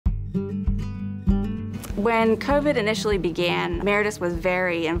When COVID initially began, Meritus was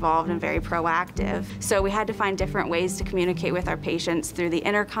very involved and very proactive. So we had to find different ways to communicate with our patients through the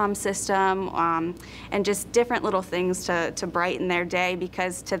intercom system and just different little things to brighten their day,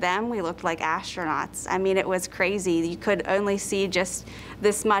 because to them we looked like astronauts. I mean, it was crazy. You could only see just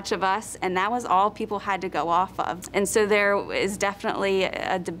this much of us, and that was all people had to go off of. And so there is definitely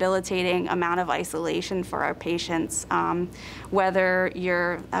a debilitating amount of isolation for our patients. Whether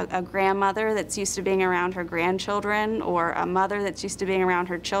you're a grandmother that's used to being around her grandchildren or a mother that's used to being around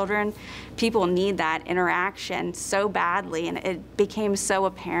her children, people need that interaction so badly, and it became so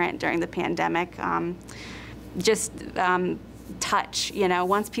apparent during the pandemic. Touch, you know,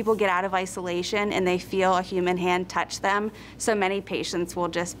 once people get out of isolation and they feel a human hand touch them, so many patients will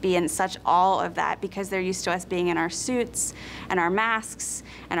just be in such awe of that because they're used to us being in our suits and our masks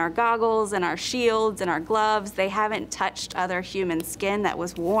and our goggles and our shields and our gloves. They haven't touched other human skin that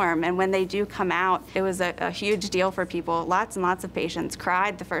was warm, and when they do come out, it was a huge deal for people. Lots and lots of patients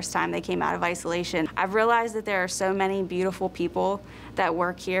cried the first time they came out of isolation. I've realized that there are so many beautiful people that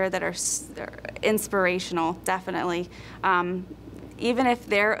work here that are inspirational, definitely. Even if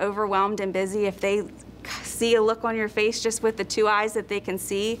they're overwhelmed and busy, if they see a look on your face just with the 2 eyes that they can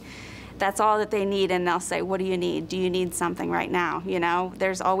see, that's all that they need, and they'll say, what do you need? Do you need something right now? You know,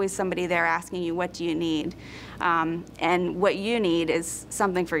 there's always somebody there asking you, what do you need? And what you need is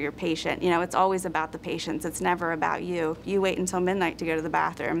something for your patient. You know, it's always about the patients. It's never about you. You wait until midnight to go to the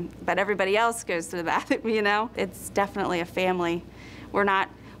bathroom, but everybody else goes to the bathroom, you know? It's definitely a family. We're not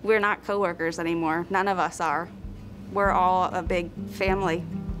coworkers anymore. None of us are. We're all a big family.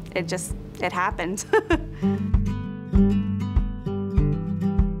 It happened.